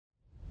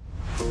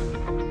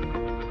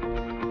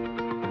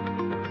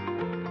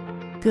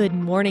Good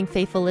morning,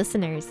 faithful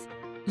listeners.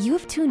 You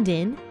have tuned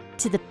in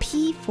to the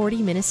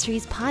P40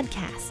 Ministries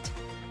podcast,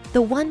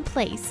 the one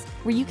place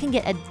where you can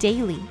get a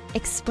daily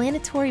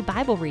explanatory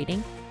Bible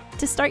reading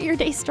to start your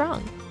day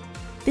strong.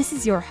 This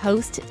is your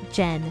host,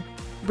 Jen,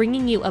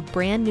 bringing you a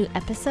brand new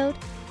episode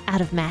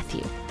out of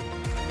Matthew.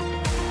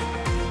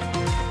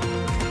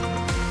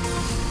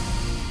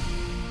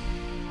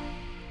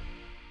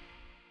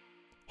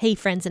 Hey,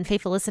 friends and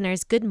faithful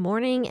listeners, good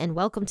morning and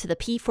welcome to the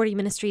P40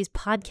 Ministries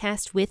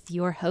podcast with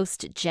your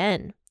host,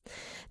 Jen.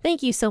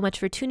 Thank you so much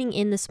for tuning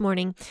in this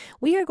morning.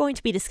 We are going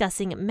to be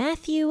discussing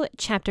Matthew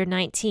chapter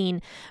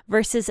 19,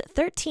 verses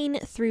 13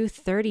 through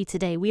 30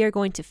 today. We are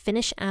going to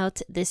finish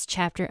out this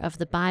chapter of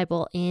the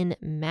Bible in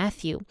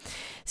Matthew.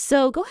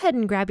 So go ahead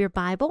and grab your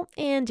Bible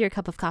and your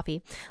cup of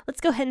coffee.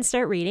 Let's go ahead and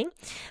start reading.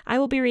 I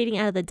will be reading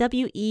out of the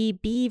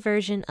W.E.B.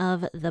 version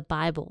of the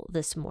Bible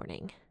this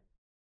morning.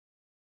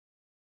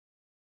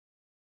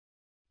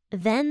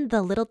 Then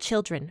the little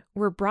children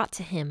were brought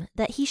to him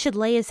that he should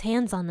lay his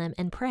hands on them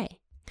and pray.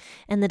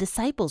 And the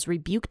disciples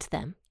rebuked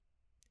them.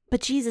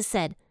 But Jesus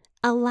said,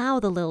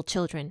 "Allow the little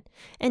children,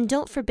 and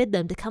don't forbid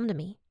them to come to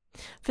me.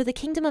 For the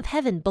kingdom of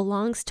heaven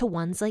belongs to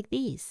ones like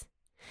these."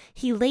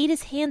 He laid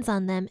his hands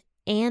on them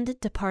and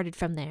departed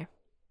from there.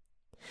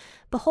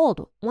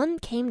 Behold, one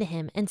came to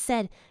him and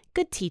said,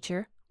 "Good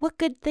teacher, what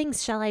good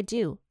things shall I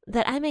do,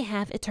 that I may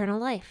have eternal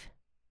life?"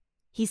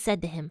 He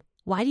said to him,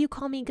 "Why do you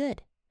call me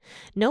good?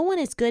 No one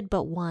is good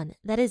but one,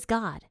 that is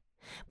God.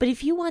 But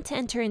if you want to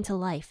enter into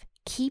life,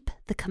 keep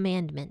the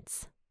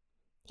commandments."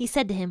 He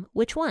said to him,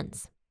 "Which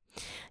ones?"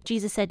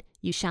 Jesus said,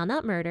 "You shall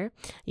not murder,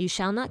 you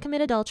shall not commit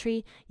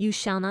adultery, you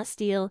shall not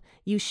steal,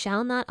 you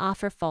shall not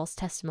offer false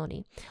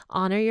testimony,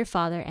 honor your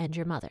father and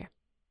your mother,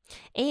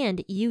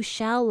 and you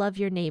shall love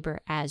your neighbor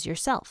as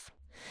yourself."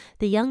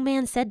 The young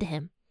man said to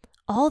him,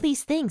 "All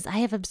these things I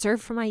have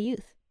observed from my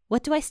youth.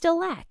 What do I still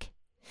lack?"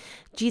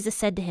 Jesus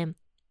said to him,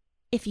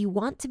 "If you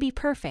want to be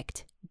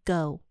perfect,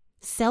 go,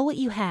 sell what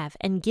you have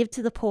and give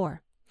to the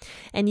poor,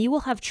 and you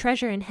will have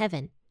treasure in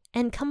heaven,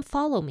 and come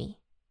follow me."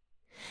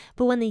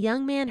 But when the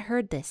young man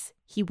heard this,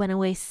 he went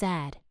away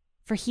sad,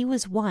 for he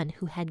was one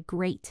who had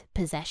great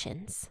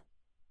possessions.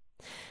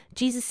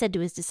 Jesus said to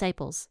his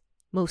disciples,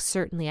 "Most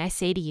certainly I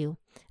say to you,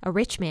 a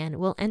rich man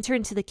will enter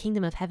into the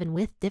kingdom of heaven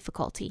with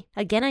difficulty.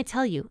 Again I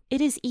tell you, it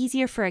is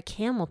easier for a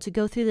camel to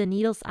go through the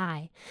needle's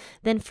eye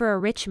than for a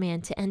rich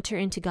man to enter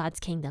into God's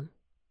kingdom."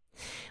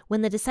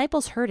 When the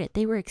disciples heard it,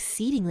 they were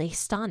exceedingly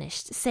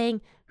astonished,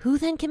 saying, "Who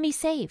then can be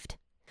saved?"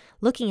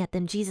 Looking at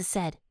them, Jesus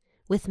said,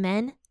 "With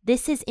men,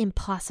 this is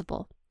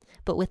impossible,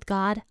 but with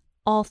God,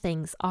 all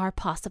things are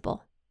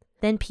possible."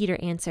 Then Peter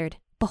answered,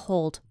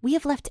 "Behold, we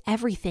have left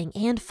everything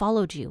and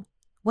followed you.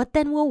 What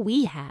then will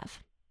we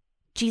have?"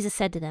 Jesus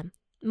said to them,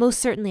 "Most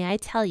certainly I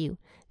tell you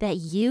that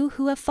you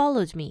who have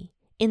followed me,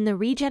 in the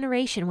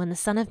regeneration when the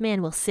Son of Man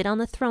will sit on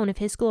the throne of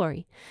his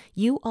glory,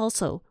 you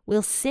also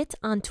will sit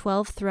on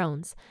 12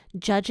 thrones,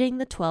 judging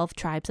the 12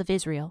 tribes of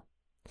Israel.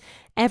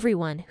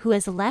 Everyone who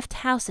has left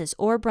houses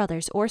or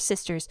brothers or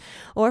sisters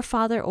or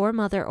father or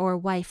mother or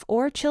wife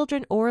or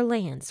children or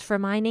lands for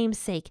my name's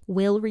sake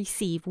will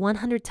receive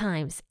 100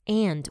 times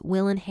and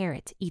will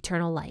inherit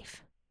eternal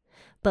life.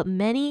 But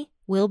many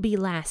will be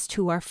last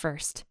who are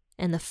first,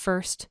 and the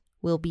first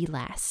will be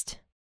last."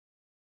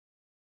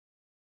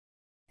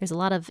 There's a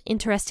lot of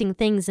interesting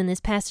things in this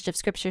passage of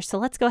scripture, so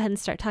let's go ahead and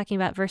start talking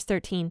about verse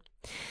 13.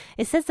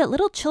 It says that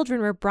little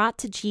children were brought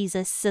to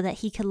Jesus so that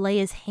he could lay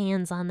his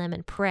hands on them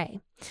and pray.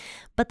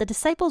 But the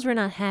disciples were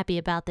not happy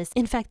about this.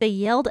 In fact, they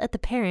yelled at the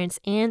parents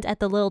and at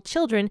the little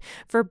children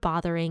for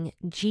bothering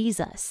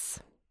Jesus.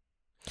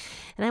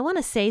 And I want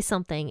to say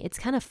something. It's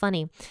kind of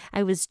funny.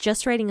 I was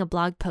just writing a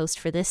blog post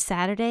for this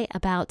Saturday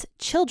about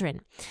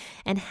children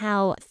and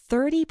how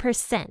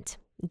 30%,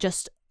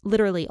 just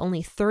literally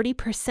only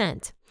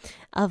 30%,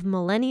 of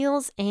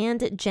millennials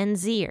and Gen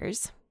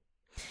Zers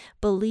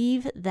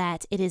believe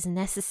that it is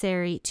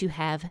necessary to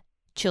have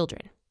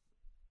children.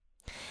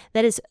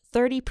 That is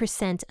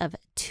 30% of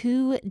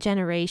 2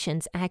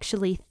 generations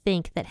actually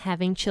think that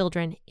having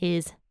children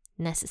is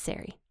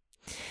necessary.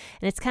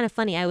 And it's kind of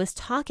funny. I was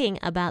talking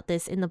about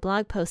this in the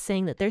blog post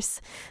saying that there's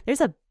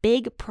a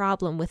big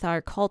problem with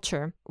our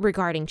culture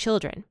regarding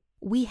children.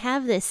 We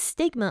have this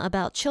stigma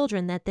about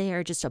children that they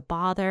are just a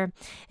bother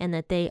and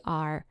that they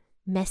are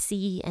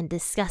messy and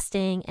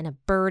disgusting and a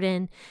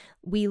burden.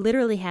 We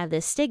literally have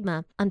this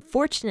stigma.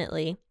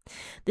 Unfortunately,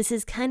 this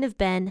has kind of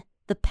been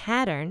the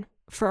pattern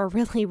for a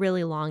really,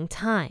 really long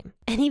time.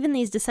 And even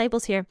these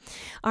disciples here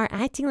are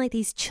acting like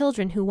these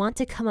children who want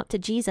to come up to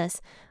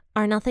Jesus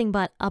are nothing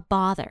but a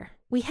bother.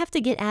 We have to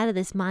get out of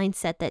this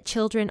mindset that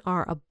children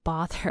are a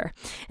bother.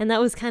 And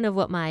that was kind of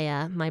what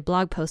my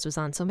blog post was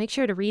on. So make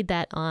sure to read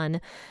that on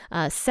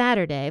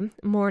Saturday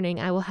morning.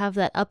 I will have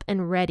that up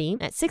and ready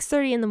at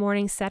 6:30 in the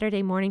morning,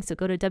 Saturday morning. So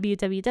go to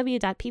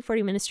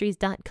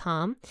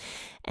www.p40ministries.com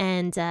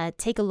and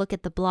take a look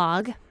at the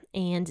blog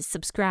and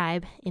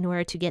subscribe in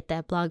order to get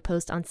that blog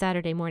post on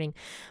Saturday morning.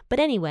 But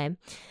anyway,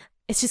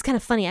 it's just kind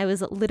of funny. I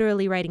was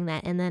literally writing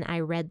that, and then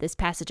I read this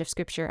passage of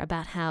scripture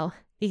about how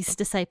these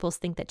disciples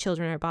think that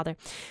children are a bother.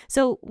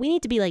 So we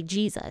need to be like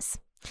Jesus.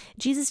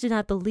 Jesus did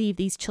not believe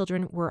these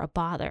children were a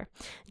bother.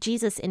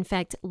 Jesus, in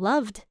fact,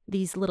 loved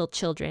these little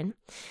children.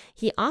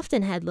 He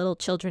often had little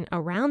children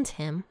around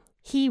him.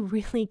 He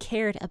really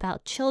cared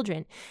about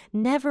children,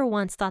 never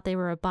once thought they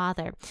were a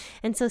bother.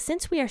 And so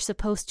since we are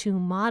supposed to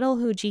model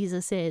who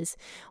Jesus is,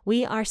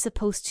 we are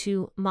supposed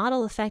to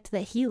model the fact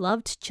that he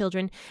loved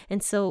children,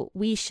 and so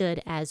we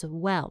should as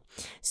well.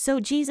 So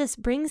Jesus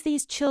brings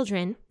these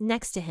children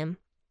next to him.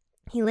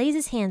 He lays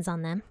his hands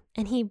on them,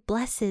 and he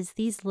blesses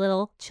these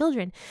little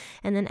children.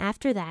 And then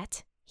after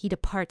that, he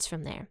departs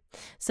from there.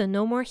 So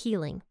no more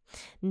healing,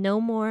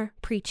 no more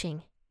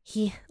preaching.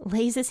 He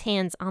lays his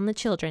hands on the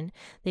children.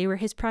 They were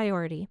his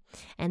priority.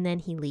 And then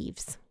he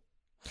leaves.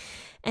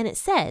 And it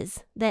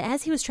says that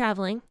as he was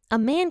traveling, a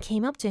man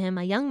came up to him,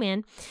 a young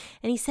man,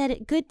 and he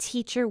said, "Good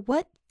teacher,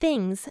 what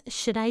things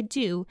should I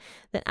do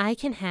that I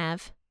can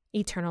have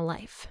eternal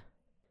life?"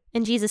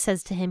 And Jesus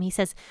says to him, he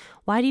says,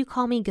 "Why do you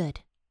call me good?"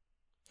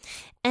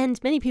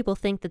 And many people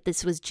think that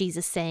this was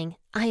Jesus saying,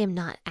 I am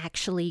not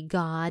actually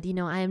God.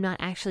 I am not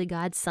actually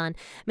God's son.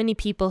 Many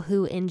people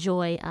who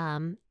enjoy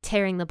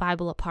tearing the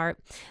Bible apart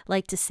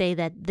like to say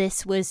that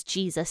this was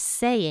Jesus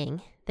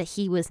saying that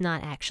he was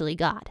not actually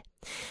God.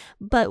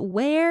 But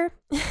where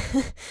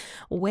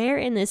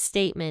in this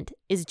statement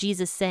is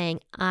Jesus saying,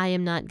 I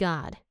am not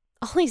God?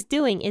 All he's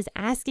doing is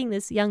asking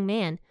this young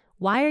man,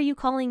 why are you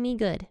calling me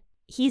good?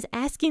 He's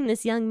asking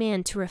this young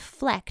man to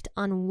reflect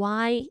on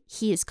why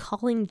he is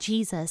calling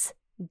Jesus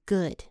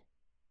good.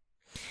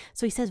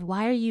 So he says,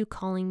 why are you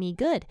calling me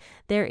good?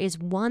 There is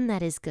one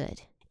that is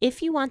good.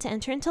 If you want to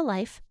enter into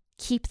life,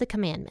 keep the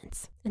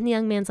commandments. And the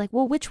young man's like,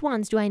 well, which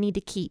ones do I need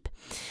to keep?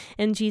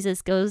 And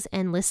Jesus goes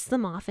and lists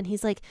them off. And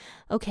he's like,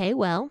 okay,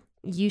 well,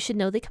 you should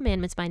know the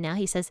commandments by now.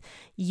 He says,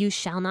 you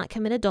shall not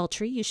commit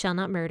adultery. You shall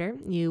not murder.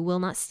 You will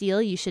not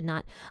steal. You should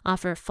not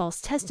offer false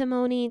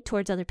testimony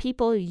towards other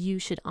people. You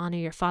should honor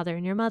your father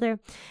and your mother.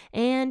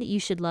 And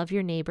you should love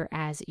your neighbor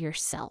as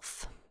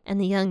yourself.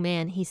 And the young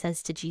man, he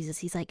says to Jesus,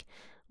 he's like,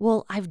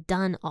 well, I've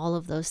done all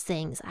of those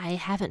things. I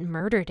haven't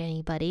murdered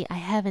anybody. I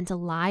haven't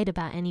lied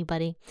about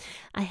anybody.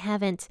 I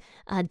haven't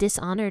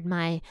dishonored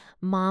my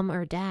mom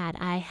or dad.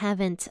 I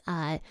haven't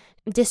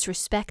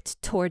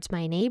disrespect towards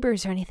my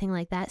neighbors or anything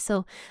like that.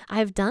 So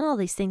I've done all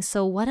these things.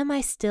 So what am I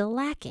still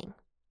lacking?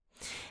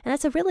 And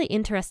that's a really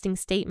interesting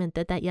statement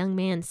that young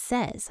man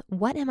says.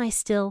 What am I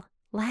still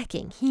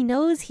lacking? He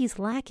knows he's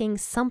lacking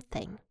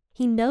something.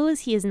 He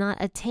knows he has not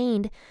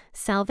attained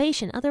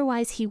salvation.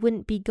 Otherwise, he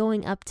wouldn't be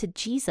going up to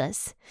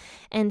Jesus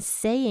and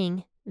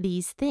saying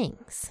these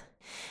things.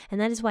 And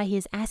that is why he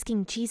is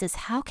asking Jesus,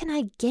 how can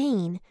I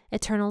gain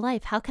eternal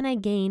life? How can I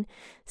gain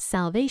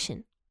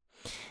salvation?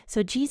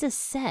 So Jesus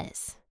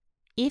says,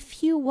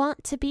 if you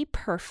want to be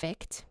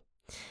perfect,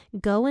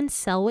 go and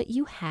sell what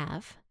you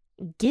have,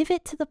 give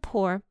it to the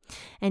poor,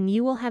 and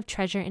you will have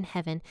treasure in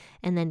heaven,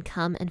 and then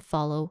come and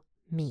follow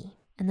me.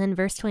 And then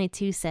verse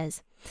 22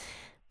 says,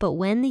 but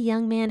when the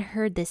young man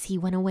heard this, he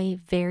went away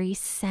very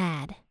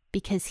sad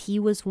because he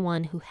was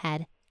one who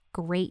had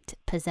great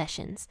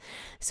possessions.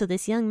 So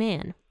this young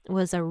man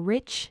was a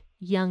rich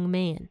young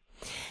man,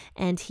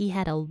 and he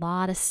had a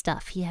lot of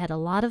stuff. He had a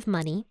lot of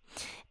money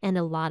and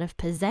a lot of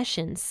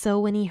possessions. So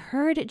when he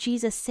heard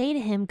Jesus say to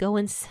him, go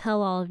and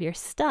sell all of your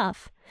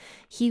stuff,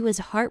 he was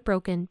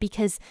heartbroken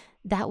because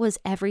that was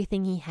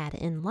everything he had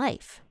in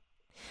life.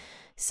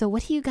 So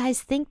what do you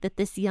guys think that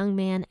this young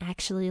man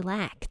actually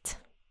lacked?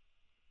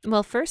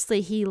 Well,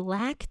 firstly, he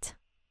lacked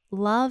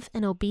love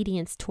and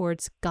obedience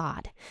towards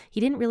God.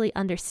 He didn't really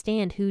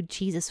understand who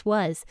Jesus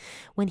was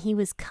when he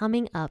was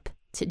coming up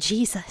to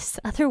Jesus.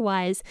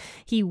 Otherwise,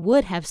 he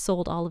would have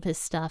sold all of his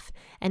stuff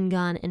and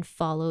gone and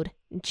followed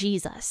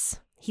Jesus.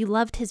 He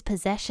loved his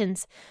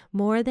possessions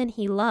more than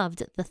he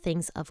loved the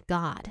things of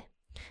God.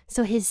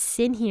 So his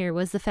sin here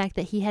was the fact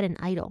that he had an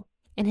idol,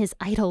 and his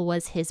idol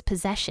was his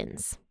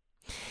possessions.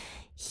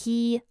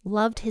 He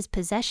loved his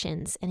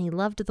possessions and he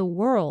loved the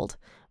world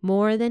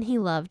more than he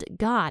loved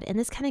God. And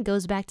this kind of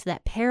goes back to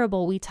that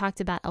parable we talked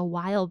about a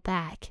while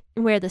back,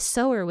 where the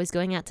sower was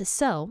going out to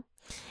sow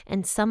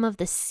and some of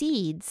the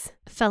seeds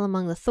fell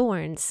among the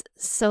thorns.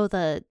 So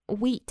the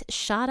wheat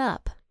shot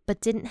up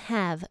but didn't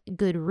have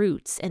good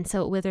roots, and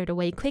so it withered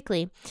away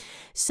quickly.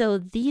 So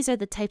these are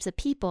the types of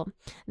people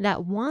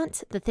that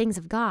want the things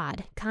of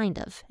God, kind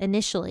of,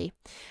 initially,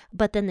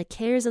 but then the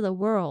cares of the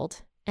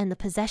world and the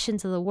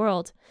possessions of the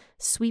world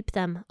sweep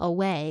them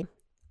away,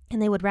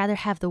 and they would rather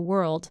have the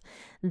world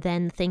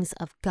than things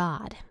of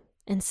God.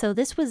 And so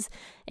this was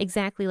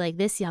exactly like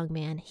this young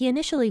man. He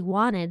initially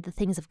wanted the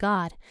things of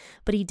God,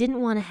 but he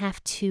didn't want to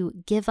have to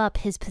give up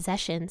his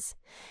possessions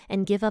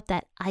and give up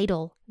that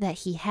idol that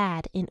he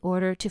had in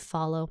order to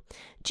follow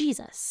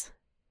Jesus.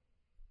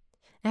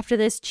 After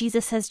this,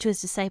 Jesus says to his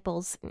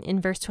disciples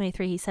in verse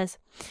 23, he says,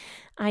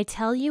 I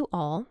tell you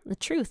all the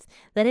truth,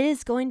 that it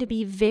is going to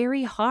be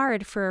very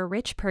hard for a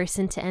rich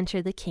person to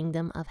enter the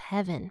kingdom of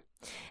heaven.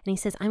 And he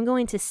says, I'm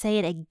going to say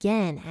it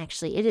again,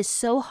 actually. It is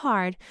so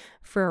hard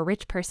for a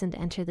rich person to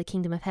enter the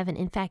kingdom of heaven.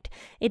 In fact,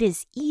 it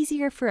is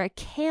easier for a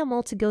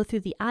camel to go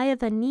through the eye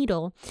of a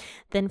needle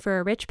than for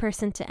a rich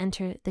person to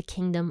enter the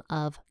kingdom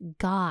of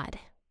God.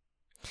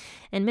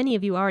 And many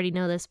of you already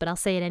know this, but I'll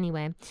say it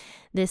anyway.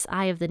 This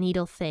eye of the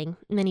needle thing,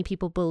 many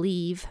people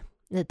believe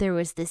that there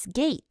was this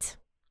gate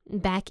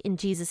back in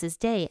Jesus's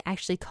day,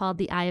 actually called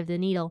the eye of the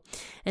needle.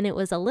 And it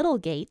was a little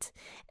gate.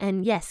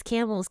 And yes,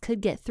 camels could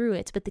get through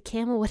it, but the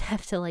camel would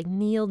have to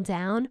kneel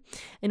down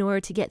in order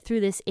to get through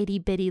this itty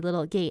bitty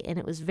little gate. And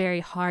it was very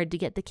hard to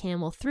get the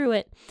camel through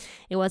it.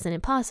 It wasn't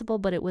impossible,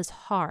 but it was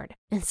hard.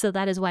 And so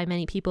that is why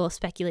many people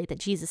speculate that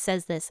Jesus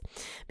says this,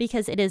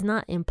 because it is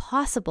not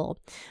impossible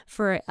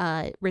for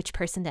a rich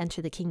person to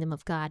enter the kingdom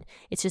of God.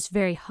 It's just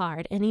very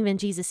hard. And even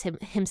Jesus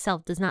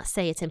himself does not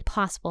say it's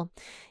impossible.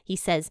 He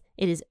says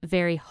it is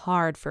very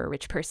hard for a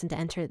rich person to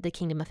enter the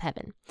kingdom of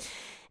heaven.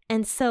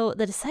 And so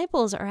the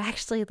disciples are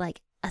actually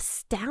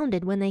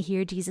astounded when they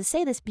hear Jesus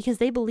say this, because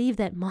they believe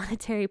that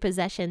monetary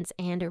possessions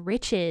and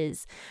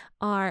riches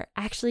are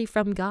actually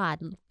from God,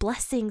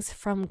 blessings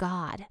from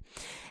God.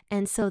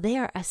 And so they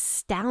are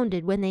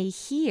astounded when they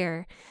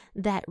hear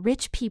that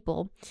rich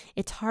people,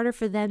 it's harder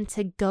for them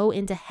to go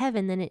into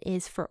heaven than it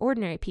is for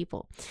ordinary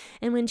people.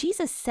 And when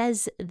Jesus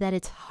says that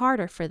it's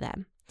harder for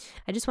them,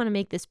 I just want to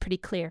make this pretty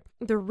clear.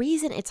 The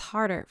reason it's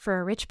harder for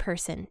a rich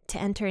person to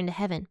enter into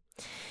heaven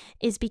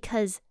is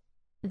because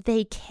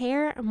they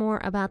care more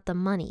about the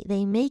money.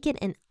 They make it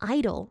an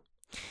idol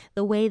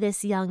the way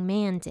this young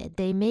man did.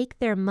 They make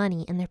their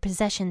money and their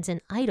possessions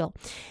an idol.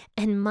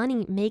 And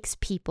money makes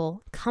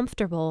people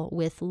comfortable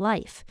with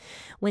life.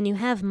 When you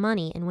have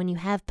money and when you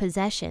have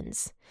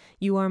possessions,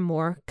 you are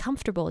more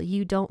comfortable.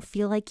 You don't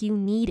feel like you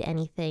need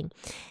anything.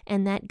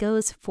 And that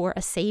goes for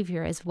a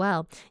savior as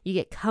well. You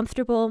get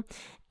comfortable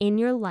in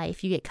your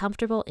life. You get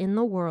comfortable in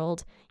the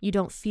world. You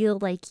don't feel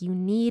like you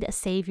need a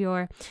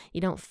savior.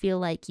 You don't feel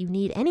like you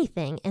need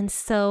anything. And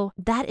so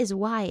that is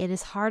why it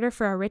is harder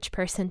for a rich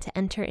person to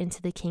enter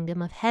into the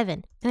kingdom of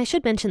heaven. And I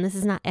should mention, this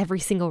is not every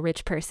single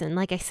rich person.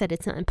 Like I said,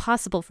 it's not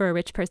impossible for a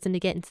rich person to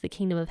get into the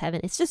kingdom of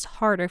heaven. It's just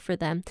harder for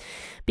them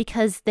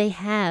because they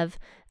have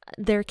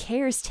their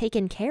cares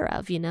taken care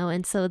of,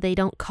 and so they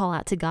don't call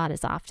out to God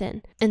as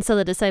often. And so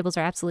the disciples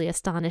are absolutely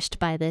astonished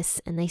by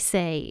this, and they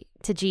say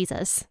to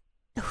Jesus,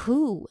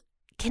 who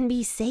can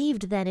be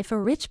saved then? If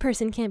a rich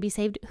person can't be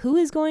saved, who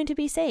is going to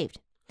be saved?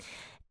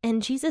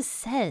 And Jesus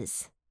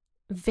says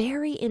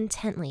very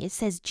intently, it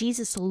says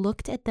Jesus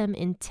looked at them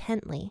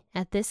intently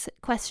at this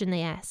question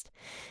they asked,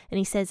 and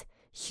he says,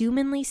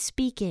 humanly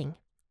speaking,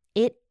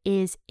 it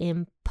is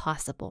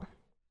impossible.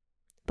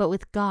 But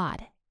with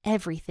God,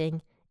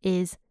 everything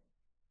is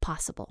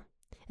possible.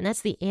 And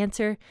that's the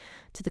answer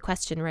to the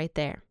question right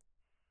there.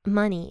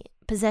 Money,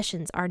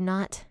 possessions are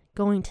not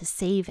going to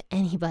save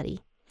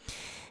anybody.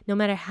 No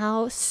matter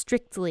how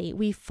strictly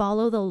we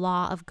follow the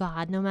law of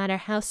God, no matter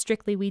how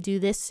strictly we do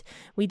this,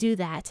 we do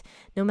that,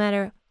 no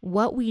matter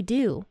what we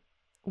do,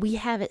 we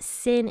have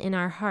sin in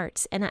our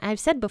hearts. And I've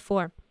said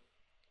before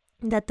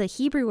that the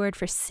Hebrew word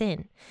for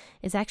sin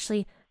is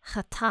actually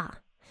chata,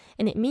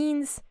 and it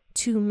means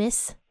to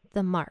miss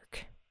the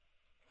mark.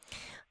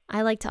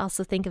 I like to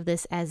also think of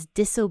this as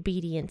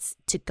disobedience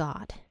to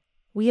God.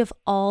 We have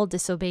all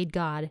disobeyed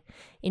God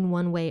in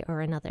one way or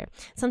another.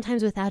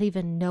 Sometimes without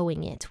even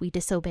knowing it, we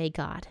disobey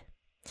God.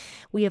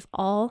 We have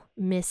all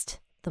missed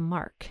the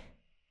mark.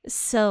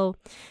 So,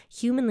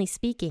 humanly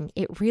speaking,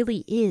 it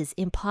really is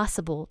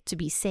impossible to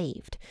be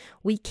saved.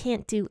 We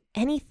can't do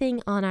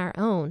anything on our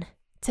own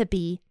to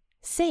be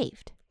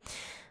saved.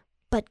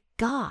 But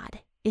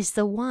God is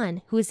the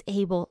one who is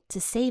able to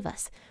save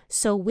us.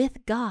 So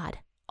with God,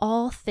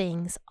 all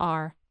things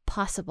are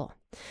possible.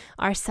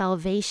 Our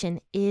salvation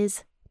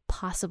is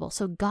possible.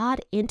 So God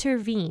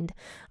intervened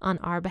on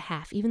our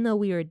behalf, even though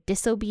we were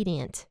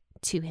disobedient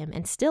to him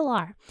and still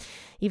are.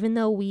 Even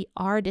though we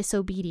are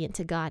disobedient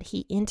to God,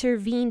 he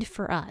intervened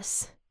for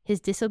us, his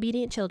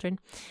disobedient children,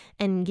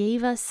 and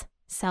gave us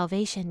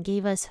salvation,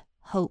 gave us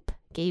hope,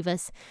 gave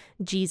us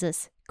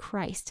Jesus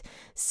Christ.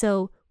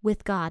 So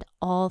with God,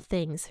 all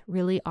things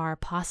really are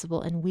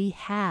possible, and we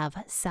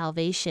have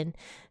salvation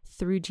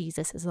through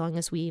Jesus as long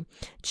as we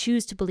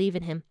choose to believe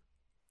in him.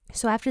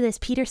 So after this,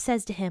 Peter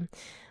says to him,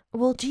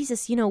 well,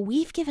 Jesus,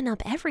 we've given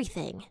up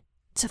everything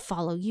to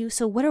follow you,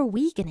 so what are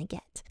we going to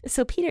get?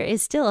 So Peter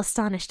is still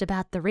astonished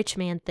about the rich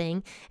man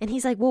thing, and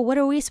he's like, well, what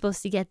are we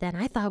supposed to get then?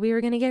 I thought we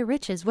were going to get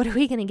riches. What are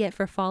we going to get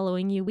for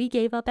following you? We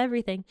gave up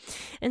everything.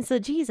 And so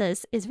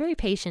Jesus is very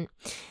patient,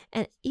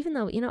 and even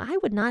though, I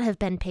would not have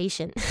been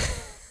patient,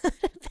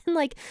 been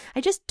like,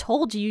 I just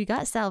told you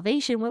got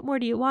salvation. What more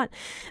do you want?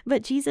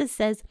 But Jesus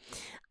says,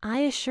 I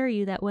assure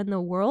you that when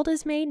the world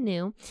is made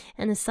new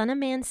and the Son of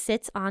Man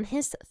sits on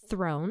his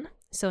throne,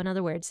 so in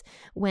other words,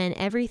 when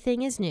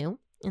everything is new,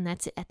 and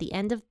that's at the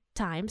end of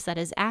times, that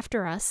is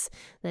after us,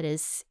 that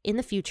is in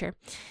the future,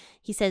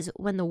 he says,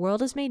 when the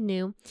world is made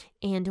new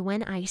and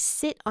when I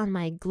sit on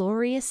my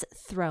glorious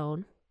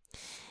throne,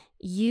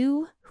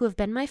 You who have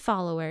been my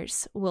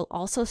followers will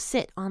also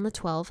sit on the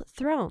 12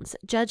 thrones,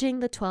 judging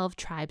the 12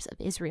 tribes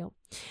of Israel.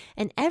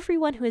 And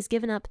everyone who has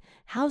given up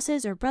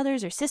houses or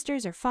brothers or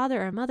sisters or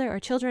father or mother or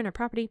children or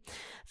property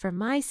for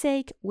my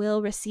sake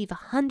will receive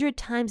 100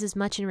 times as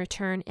much in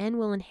return and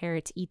will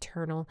inherit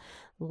eternal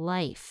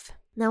life.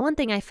 Now, one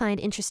thing I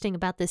find interesting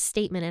about this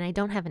statement, and I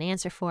don't have an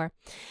answer for,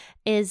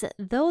 is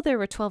though there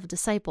were 12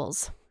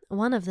 disciples,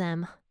 one of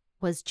them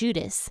was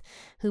Judas,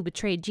 who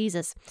betrayed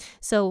Jesus.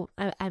 So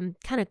I'm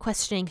kind of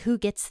questioning who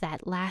gets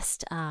that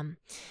last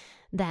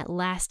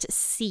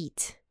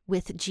seat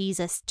with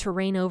Jesus to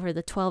reign over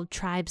the 12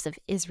 tribes of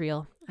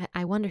Israel.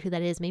 I wonder who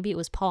that is. Maybe it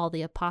was Paul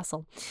the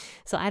apostle.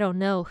 So I don't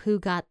know who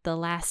got the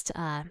last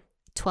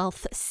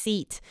 12th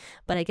seat,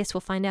 but I guess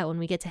we'll find out when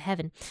we get to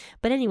heaven.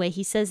 But anyway,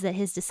 he says that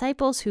his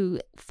disciples who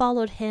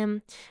followed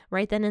him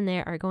right then and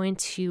there are going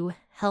to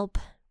help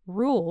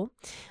rule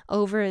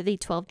over the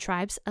 12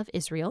 tribes of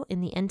Israel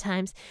in the end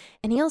times.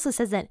 And he also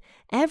says that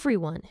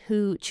everyone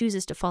who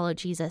chooses to follow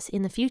Jesus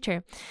in the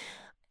future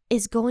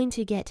is going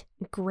to get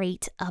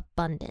great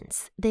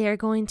abundance. They are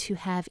going to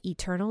have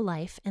eternal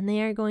life, and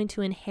they are going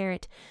to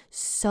inherit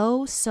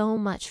so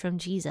much from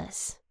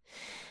Jesus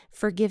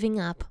for giving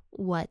up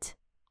what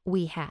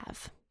we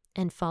have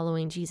and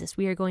following Jesus.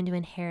 We are going to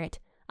inherit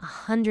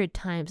 100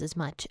 times as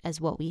much as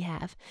what we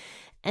have.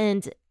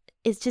 And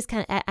it's just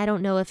kind of, I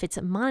don't know if it's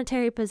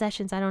monetary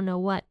possessions, I don't know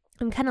what.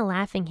 I'm kind of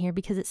laughing here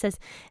because it says,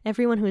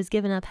 everyone who has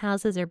given up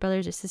houses or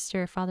brothers or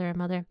sister or father or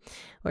mother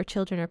or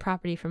children or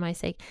property for my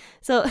sake.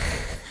 So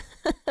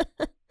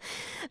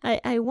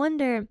I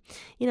wonder,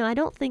 I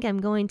don't think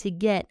I'm going to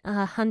get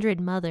 100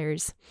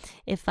 mothers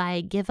if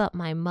I give up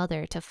my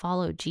mother to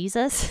follow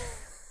Jesus.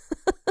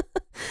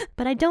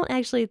 But I don't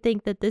actually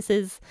think that this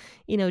is,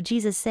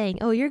 Jesus saying,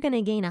 oh, you're going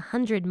to gain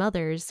 100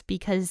 mothers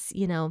because,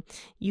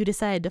 you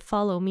decided to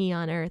follow me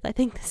on earth. I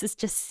think this is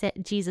just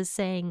Jesus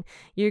saying,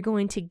 you're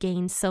going to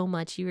gain so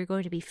much. You are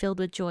going to be filled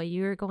with joy.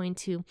 You are going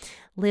to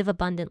live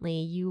abundantly.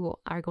 You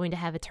are going to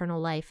have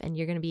eternal life, and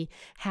you're going to be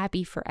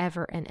happy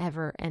forever and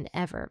ever and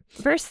ever.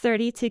 Verse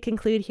 30 to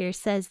conclude here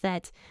says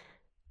that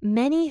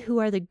many who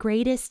are the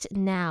greatest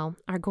now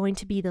are going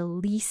to be the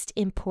least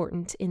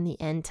important in the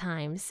end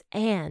times,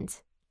 and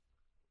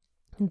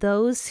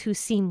those who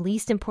seem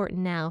least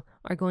important now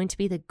are going to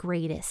be the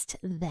greatest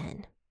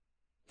then.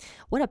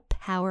 What a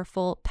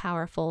powerful,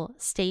 powerful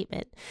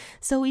statement.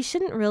 So we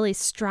shouldn't really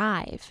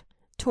strive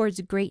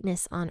towards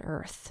greatness on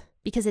earth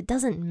because it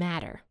doesn't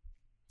matter.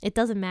 It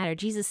doesn't matter.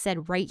 Jesus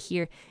said right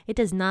here, it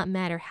does not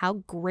matter how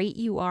great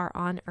you are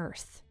on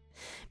earth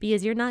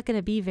because you're not going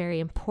to be very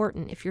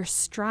important if you're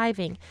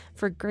striving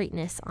for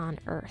greatness on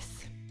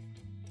earth.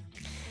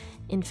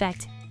 In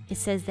fact, it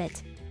says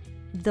that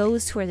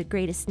those who are the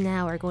greatest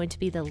now are going to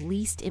be the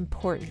least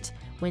important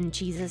when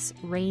Jesus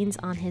reigns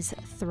on his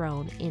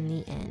throne in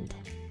the end.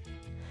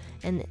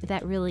 And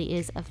that really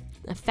is a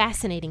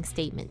fascinating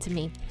statement to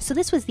me. So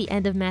this was the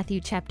end of Matthew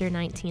chapter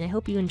 19. I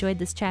hope you enjoyed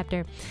this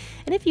chapter.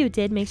 And if you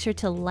did, make sure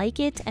to like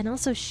it and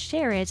also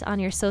share it on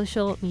your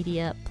social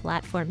media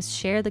platforms.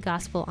 Share the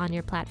gospel on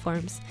your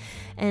platforms.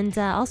 And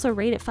also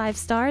rate it 5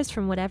 stars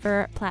from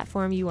whatever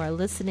platform you are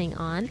listening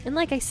on. And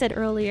like I said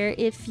earlier,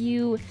 if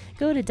you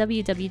go to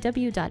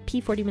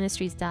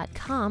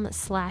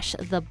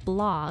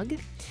www.p40ministries.com/the-blog,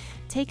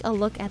 take a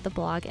look at the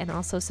blog and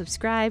also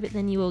subscribe.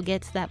 Then you will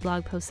get that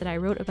blog post that I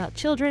wrote about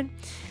children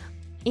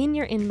in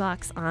your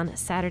inbox on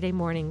Saturday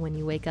morning when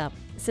you wake up.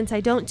 Since I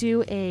don't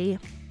do a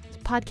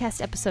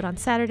podcast episode on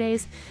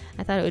Saturdays,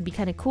 I thought it would be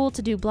kind of cool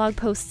to do blog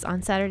posts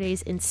on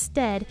Saturdays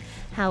instead.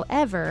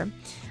 However,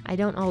 I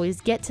don't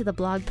always get to the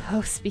blog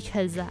posts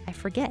because I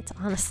forget,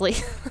 honestly.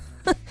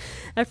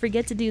 I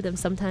forget to do them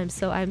sometimes,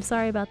 so I'm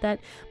sorry about that,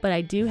 but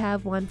I do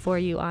have one for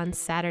you on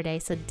Saturday,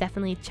 so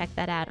definitely check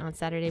that out on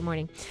Saturday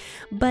morning.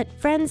 But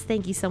friends,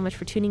 thank you so much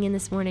for tuning in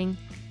this morning.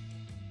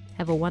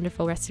 Have a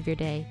wonderful rest of your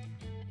day.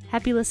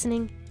 Happy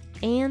listening,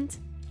 and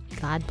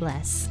God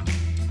bless.